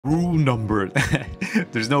Rule number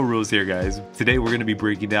there's no rules here, guys. Today we're going to be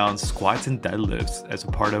breaking down squats and deadlifts as a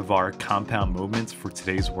part of our compound movements for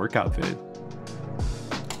today's workout vid.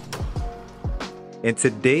 And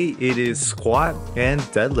today it is squat and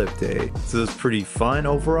deadlift day. So it's pretty fun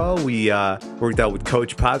overall. We worked out with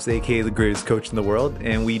Coach Pops, aka the greatest coach in the world,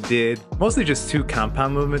 and we did mostly just 2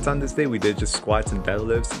 compound movements on this day. We did just squats and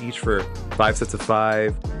deadlifts, each for 5 sets of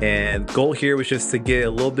 5. And goal here was just to get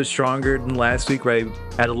a little bit stronger than last week, right?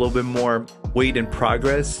 Add a little bit more weight and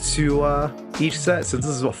progress to each set. So this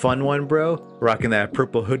is a fun one, bro. Rocking that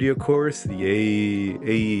purple hoodie, of course.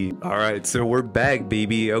 Yay. All right, so we're back,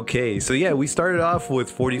 baby. Okay, so yeah, we started off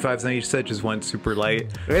with 45s on each set, just went super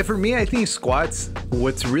light. And for me, I think squats,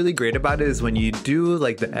 what's really great about it is when you do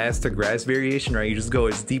like the ass to grass variation, right? You just go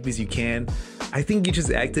as deep as you can. I think you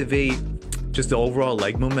just activate just the overall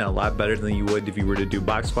leg movement a lot better than you would if you were to do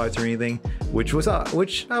box squats or anything, which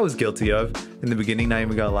I was guilty of in the beginning, not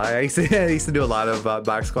even gonna lie. I used to do a lot of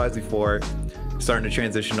box squats before starting to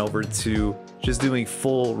transition over to just doing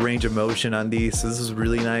full range of motion on these. So this is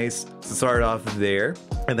really nice to start off there.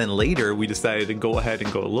 And then later we decided to go ahead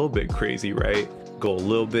and go a little bit crazy, right? Go a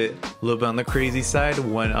little bit on the crazy side.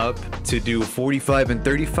 Went up to do 45 and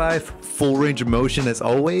 35, full range of motion as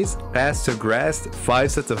always. Ass to grass,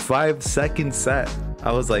 5 sets of 5, second set.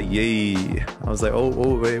 I was like, yay. I was like, oh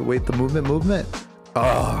wait, the movement.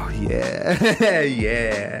 Oh yeah.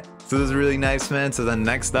 Yeah. So this is really nice, man. So then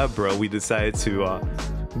next up, bro, we decided to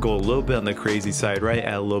go a little bit on the crazy side, right?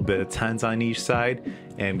 Add a little bit of tens on each side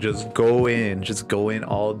and just go in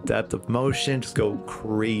all depth of motion. Just go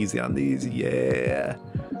crazy on these. Yeah,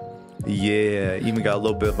 even got a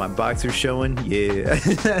little bit of my boxer showing. Yeah.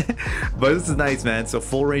 But this is nice, man. So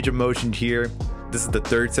full range of motion here. This is the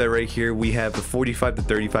third set right here. We have the 45 to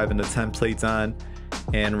 35 and the 10 plates on,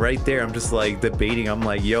 and right there I'm just like debating. I'm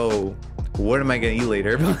like, yo, what am I gonna eat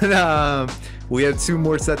later? But we have 2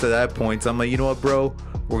 more sets at that point, so I'm like, you know what, bro,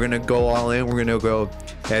 we're gonna go all in. We're gonna go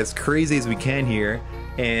as crazy as we can here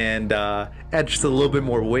and add just a little bit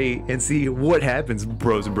more weight and see what happens,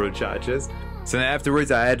 bros and brochachas. So then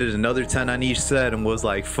afterwards I added another 10 on each set and was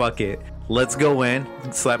like, fuck it, let's go in,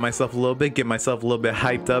 slap myself a little bit, get myself a little bit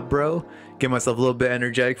hyped up, bro, get myself a little bit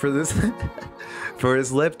energetic for this for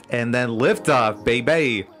this lift, and then lift off,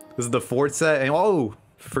 baby. This is the 4th set, and oh,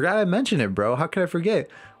 forgot I mentioned it, bro. How could I forget?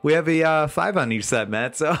 We have a 5 on each set,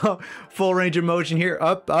 Matt. So full range of motion here.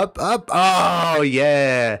 Up. Oh,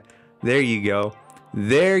 yeah. There you go.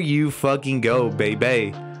 There you fucking go,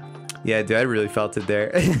 baby. Yeah, dude, I really felt it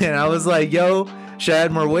there. And I was like, yo, should I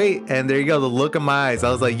add more weight? And there you go. The look of my eyes. I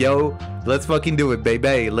was like, yo, let's fucking do it,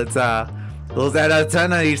 baby. Let's add a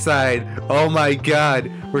 10 on each side. Oh my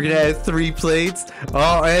God. We're going to add 3 plates.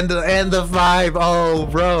 Oh, and the 5. Oh,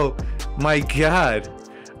 bro. My God.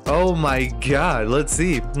 Oh my God, let's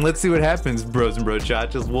see what happens, bros and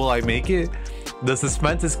brochachas. Will I make it? The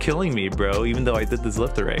suspense is killing me, bro, even though I did this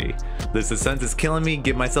lift already. The suspense is killing me.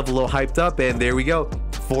 Get myself a little hyped up, and there we go.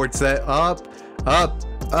 4th set. Up.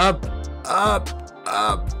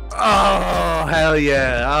 Oh, hell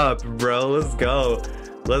yeah. Up, bro. Let's go.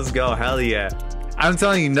 Hell yeah. I'm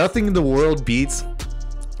telling you, nothing in the world beats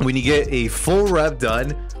when you get a full rep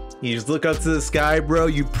done. You just look up to the sky, bro.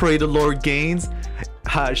 You pray to Lord Gaines.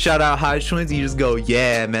 Shout out Hodge Twins. You just go,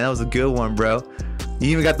 yeah, man, that was a good one, bro. You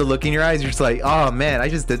even got the look in your eyes. You're just like, oh man, I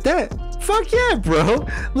just did that. Fuck yeah, bro.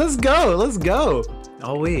 Let's go.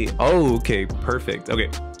 Oh wait. Oh, okay, perfect. Okay,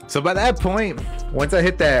 so by that point, once I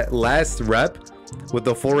hit that last rep with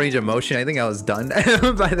the full range of motion, I think I was done.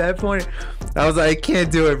 By that point, I was like, I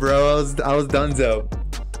can't do it, bro. I was done. So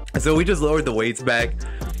we just lowered the weights back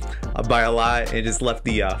by a lot and just left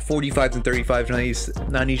the 45s and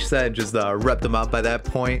 35s on each set, just rep them out by that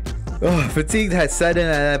point. Fatigue had set in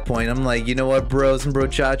at that point. I'm like, you know what, bros and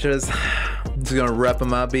brochachas, I'm just gonna rep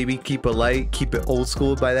them out, baby. Keep it light, keep it old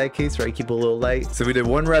school by that case, right? Keep it a little light. So we did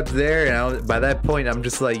 1 rep there, and by that point I'm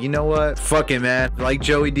just like, you know what, fuck it, man. Like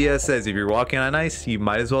Joey Diaz says, if you're walking on ice, you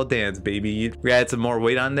might as well dance, baby. We add some more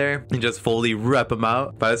weight on there and just fully rep them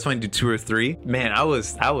out. By this point, do 2 or 3. Man, I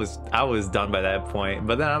was done by that point.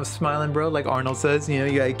 But then I was smiling, bro, like Arnold says, you know,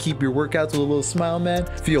 you gotta keep your workouts with a little smile, man.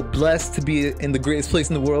 Feel blessed to be in the greatest place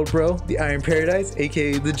in the world, bro, the Iron Paradise,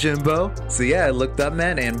 aka the Jimbo. So yeah, I looked up,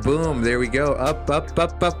 man, and boom, there we go. Up.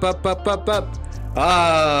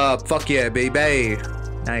 Ah, fuck yeah, baby.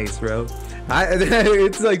 Nice, bro.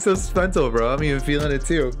 It's like so suspenseful, bro. I'm even feeling it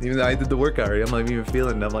too. Even though I did the workout already, I'm like even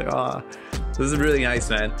feeling it. I'm like, ah, this is really nice,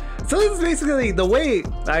 man. So this is basically the way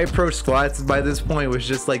I approach squats by this point was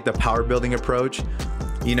just like the power building approach.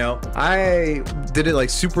 You know, I did it like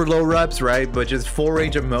super low reps, right? But just full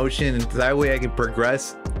range of motion, and that way I can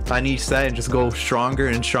progress on each set and just go stronger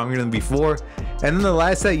and stronger than before. And then the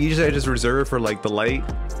last set, usually I just reserve for like the light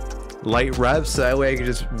reps, so that way I can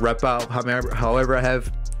just rep out however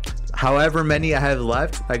many I have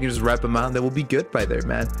left. I can just rep them out and they will be good by there,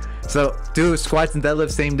 man. So do squats and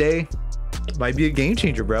deadlifts same day. Might be a game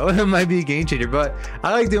changer, bro. It might be a game changer, but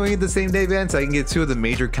I like doing it the same day, man, so I can get 2 of the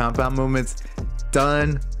major compound movements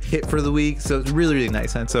done, hit for the week. So it's really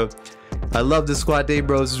nice, man. So I love the squat day,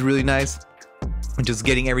 bro. This is really nice. I'm just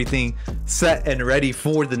getting everything set and ready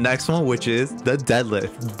for the next one, which is the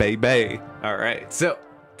deadlift, baby. All right, so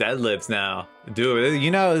deadlifts now. Dude,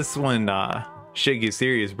 you know this when shit gets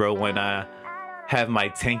serious, bro. When I have my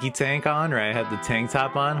tanky tank on, right? I have the tank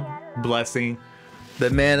top on, blessing the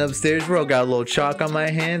man upstairs, bro. Got a little chalk on my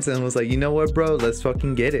hands and was like, you know what, bro? Let's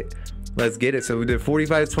fucking get it. Let's get it. So we did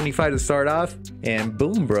 45-25 to start off, and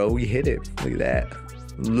boom, bro, we hit it. Look at that.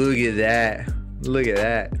 Look at that. Look at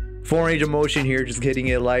that. Full range of motion here, just hitting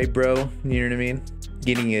it light, bro. You know what I mean?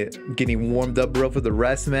 Getting warmed up, bro, for the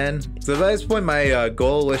rest, man. So by this point, my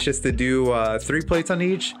goal was just to do 3 plates on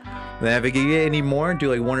each. Then if I can get any more,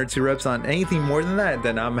 do like 1 or 2 reps on anything more than that,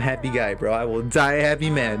 then I'm a happy guy, bro. I will die a happy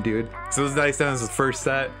man, dude. So it's nice. That was the first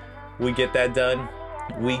set. We get that done.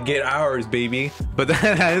 We get ours, baby. But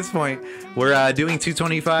then at this point, we're doing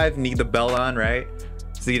 225. Need the belt on, right?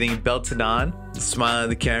 So getting belted on, smiling at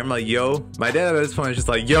the camera, like, yo. My dad at this point is just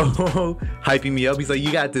like, yo, hyping me up. He's like,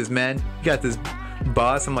 you got this, man. You got this,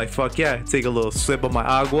 boss. I'm like, fuck yeah. Take a little sip of my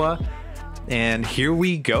agua, and here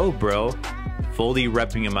we go, bro. Fully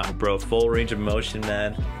repping him out, bro. Full range of motion,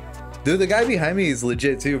 man. Dude, the guy behind me is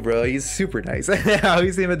legit too, bro. He's super nice. I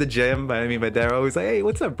always see him at the gym. I mean, my dad always like, hey,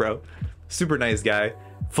 what's up, bro? Super nice guy.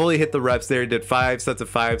 Fully hit the reps there. Did 5 sets of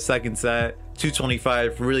 5. Second set,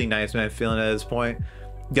 225. Really nice, man. Feeling it at this point.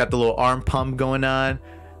 Got the little arm pump going on.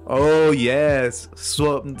 Oh yes,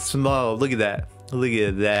 slow. Look at that. Look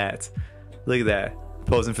at that. Look at that.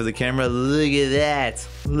 Posing for the camera. Look at that.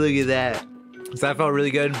 Look at that. So that felt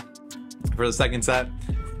really good for the second set.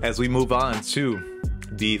 As we move on to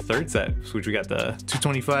the third set, which we got the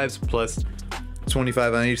 225s plus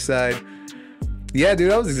 25 on each side. Yeah,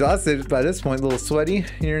 dude, I was exhausted by this point, a little sweaty,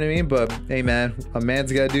 you know what I mean? But hey, man, a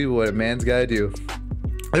man's gotta do what a man's gotta do.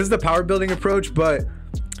 This is the power building approach, but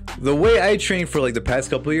the way I trained for like the past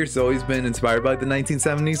couple of years has always been inspired by the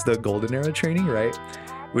 1970s, the golden era training, right?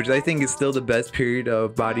 Which I think is still the best period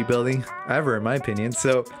of bodybuilding ever, in my opinion.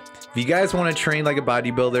 So if you guys want to train like a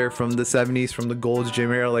bodybuilder from the 70s, from the Gold's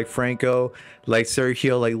Gym era, like Franco, like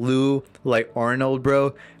Sergio, like Lou, like Arnold,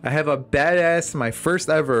 bro, I have a badass, my first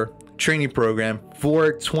ever training program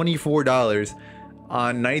for $24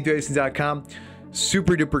 on 93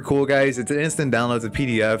 Super duper cool, guys. It's an instant download, it's a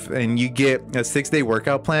PDF, and you get a 6-day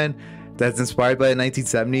workout plan that's inspired by the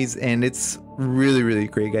 1970s, and it's really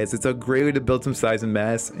great, guys. It's a great way to build some size and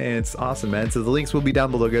mass, and it's awesome, man. So the links will be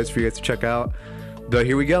down below, guys, for you guys to check out. But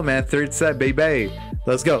here we go, man. Third set, baby.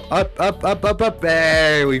 Let's go. Up.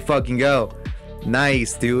 There we fucking go.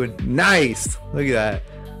 Nice, dude. Nice. Look at that.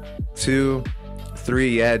 2,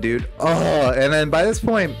 3. Yeah, dude. Oh, and then by this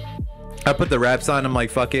point, I put the wraps on. I'm like,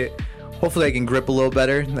 fuck it. Hopefully I can grip a little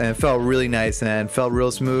better. And it felt really nice, man. Felt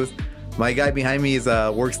real smooth. My guy behind me is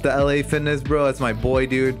works the LA Fitness, bro. That's my boy,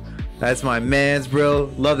 dude. That's my man's,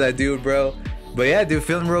 bro. Love that dude, bro. But yeah, dude,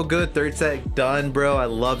 feeling real good. Third set done, bro. I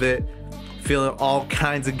love it. Feeling all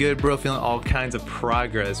kinds of good, bro. Feeling all kinds of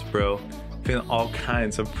progress, bro. Feeling all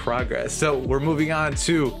kinds of progress. So we're moving on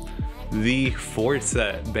to the fourth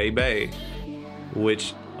set, baby.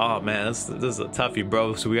 Which, oh man, this is a toughie,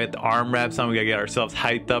 bro. So we got the arm wraps on. We gotta get ourselves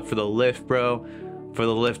hyped up for the lift, bro. For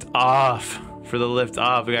the lift off. For the lift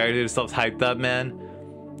off. We gotta get ourselves hyped up, man.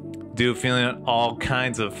 Dude, feeling all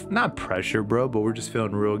kinds of, not pressure, bro, but we're just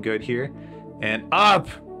feeling real good here. And up.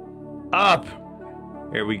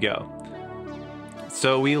 Here we go.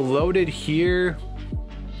 So we loaded here.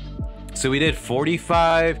 So we did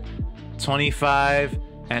 45, 25,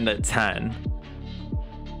 and a 10.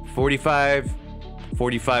 45,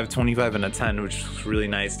 25, and a 10, which is really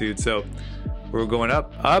nice, dude. So we're going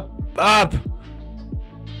up.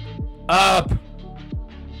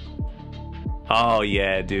 Oh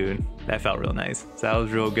yeah, dude, that felt real nice. So that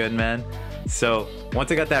was real good, man. So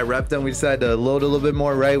once I got that rep done, we decided to load a little bit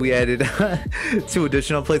more, right? We added 2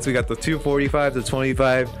 additional plates. We got the 245, the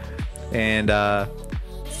 25, and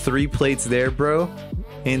 3 plates there, bro.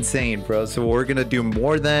 Insane, bro. So we're gonna do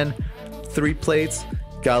more than 3 plates.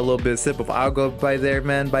 Got a little bit of sip of algo by there,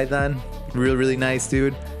 man, by then. Really nice,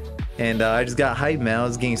 dude. And I just got hyped, man. I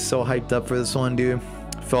was getting so hyped up for this one, dude.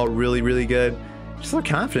 Felt really good. Just so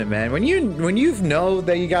confident, man. When you know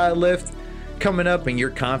that you got a lift coming up and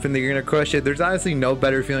you're confident that you're gonna crush it, there's honestly no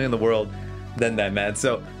better feeling in the world than that, man.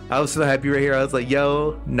 So I was so happy right here. I was like,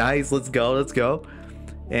 yo, nice, let's go, let's go.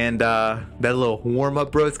 And that little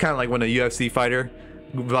warm-up, bro, it's kind of like when a UFC fighter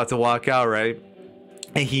about to walk out, right?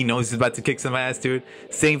 And he knows he's about to kick some ass, dude.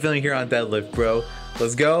 Same feeling here on deadlift, bro.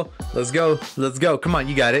 Let's go, let's go, let's go. Come on,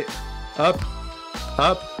 you got it. Up,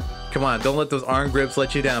 up. Come on, don't let those arm grips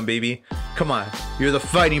let you down, baby. Come on, you're the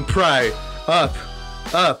fighting pride. Up,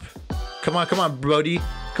 up. Come on, Brody.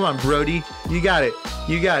 Come on, Brody. You got it.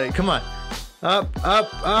 You got it. Come on. Up,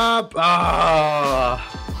 up, up.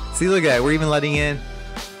 Ah. See, look at that. We're even letting in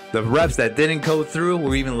the reps that didn't go through.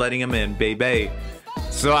 We're even letting them in, baby.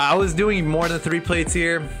 So I was doing more than 3 plates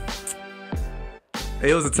here.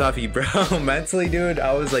 It was a toughie, bro. Mentally, dude,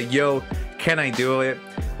 I was like, yo, can I do it?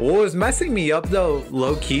 What was messing me up, though,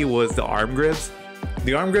 low-key, was the arm grips.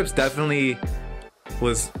 The arm grips definitely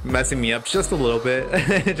was messing me up just a little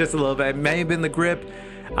bit. Just a little bit. It may have been the grip.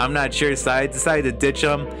 I'm not sure. So I decided to ditch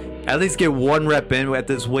them. At least get 1 rep in at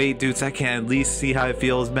this weight, dude, so I can at least see how it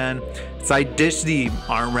feels, man. So I ditched the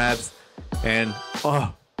arm reps. And,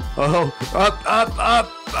 oh, up.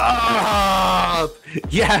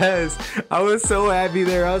 Yes, I was so happy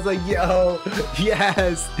there. I was like, yo,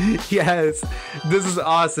 yes. This is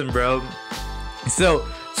awesome, bro. So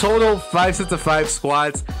total 5 sets of 5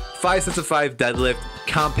 squats, 5 sets of 5 deadlift,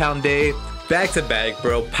 compound day, back to back,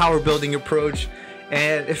 bro. Power building approach,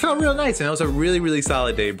 and it felt real nice. And it was a really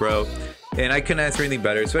solid day, bro. And I couldn't ask for anything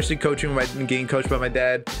better, especially getting coached by my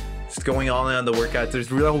dad. Just going all in on the workouts. There's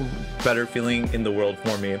no better feeling in the world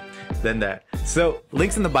for me than that. So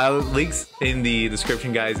links in the bio, links in the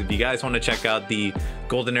description, guys. If you guys want to check out the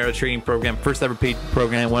Golden Era training program, first ever paid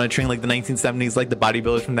program, want to train like the 1970s, like the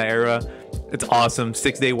bodybuilders from that era, it's awesome.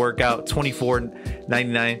 6-day workout,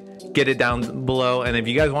 $24.99. Get it down below. And if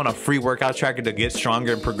you guys want a free workout tracker to get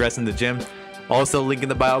stronger and progress in the gym, also link in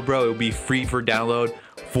the bio, bro. It will be free for download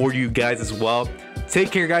for you guys as well.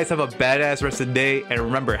 Take care, guys. Have a badass rest of the day. And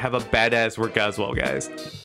remember, have a badass workout as well, guys.